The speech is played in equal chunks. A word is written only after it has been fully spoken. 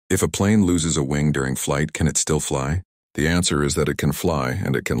If a plane loses a wing during flight, can it still fly? The answer is that it can fly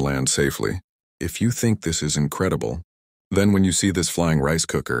and it can land safely. If you think this is incredible, then when you see this flying rice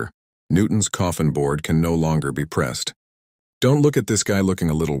cooker, Newton's coffin board can no longer be pressed. Don't look at this guy looking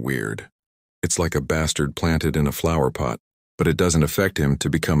a little weird. It's like a bastard planted in a flower pot, but it doesn't affect him to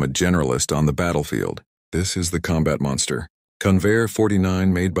become a generalist on the battlefield. This is the combat monster, Convair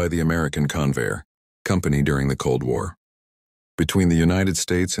 49, made by the American Convair company during the Cold War. Between the United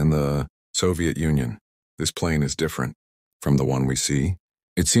States and the Soviet Union, this plane is different from the one we see.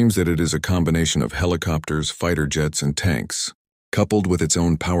 It seems that it is a combination of helicopters, fighter jets, and tanks. Coupled with its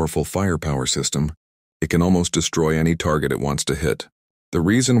own powerful firepower system, it can almost destroy any target it wants to hit. The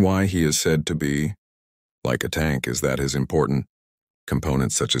reason why he is said to be like a tank is that his important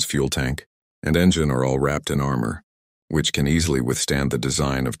components such as fuel tank and engine are all wrapped in armor, which can easily withstand the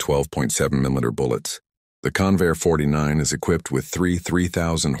design of 12.7mm bullets. The Convair 49 is equipped with three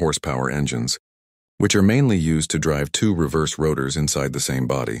 3,000 horsepower engines, which are mainly used to drive two reverse rotors inside the same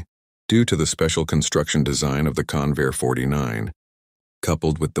body. Due to the special construction design of the Convair 49,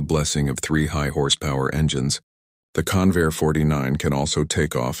 coupled with the blessing of three high horsepower engines, the Convair 49 can also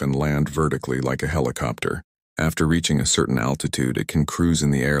take off and land vertically like a helicopter. After reaching a certain altitude, it can cruise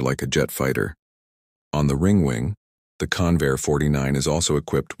in the air like a jet fighter. On the ring wing, the Convair 49 is also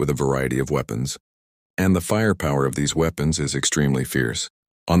equipped with a variety of weapons, and the firepower of these weapons is extremely fierce.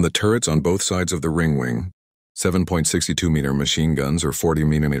 On the turrets on both sides of the ring wing, 7.62mm machine guns or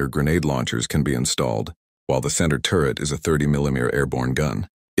 40mm grenade launchers can be installed, while the center turret is a 30mm airborne gun.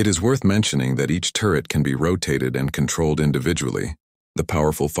 It is worth mentioning that each turret can be rotated and controlled individually. The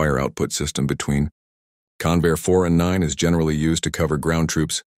powerful fire output system between Convair 4 and 9 is generally used to cover ground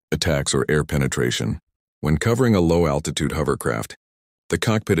troops, attacks, or air penetration. When covering a low-altitude hovercraft, the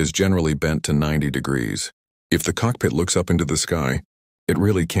cockpit is generally bent to 90 degrees. If the cockpit looks up into the sky, it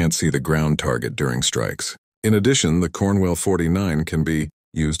really can't see the ground target during strikes. In addition, the Convair 49 can be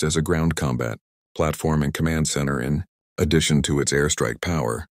used as a ground combat platform and command center in addition to its airstrike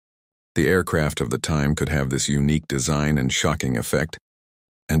power. The aircraft of the time could have this unique design and shocking effect,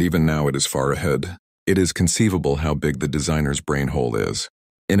 and even now it is far ahead. It is conceivable how big the designer's brain hole is.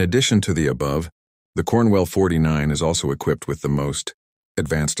 In addition to the above, the Convair 49 is also equipped with the most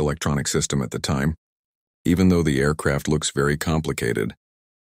advanced electronic system at the time. Even though the aircraft looks very complicated,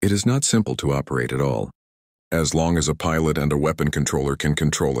 it is not simple to operate at all, as long as a pilot and a weapon controller can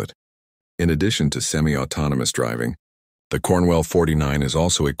control it. In addition to semi-autonomous driving, the Convair 49 is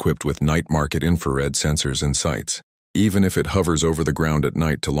also equipped with night-market infrared sensors and sights. Even if it hovers over the ground at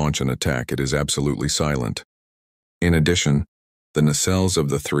night to launch an attack, it is absolutely silent. In addition, the nacelles of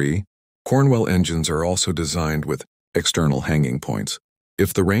the three Convair engines are also designed with external hanging points.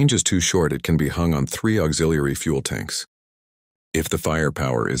 If the range is too short, it can be hung on three auxiliary fuel tanks. If the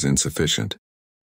firepower is insufficient,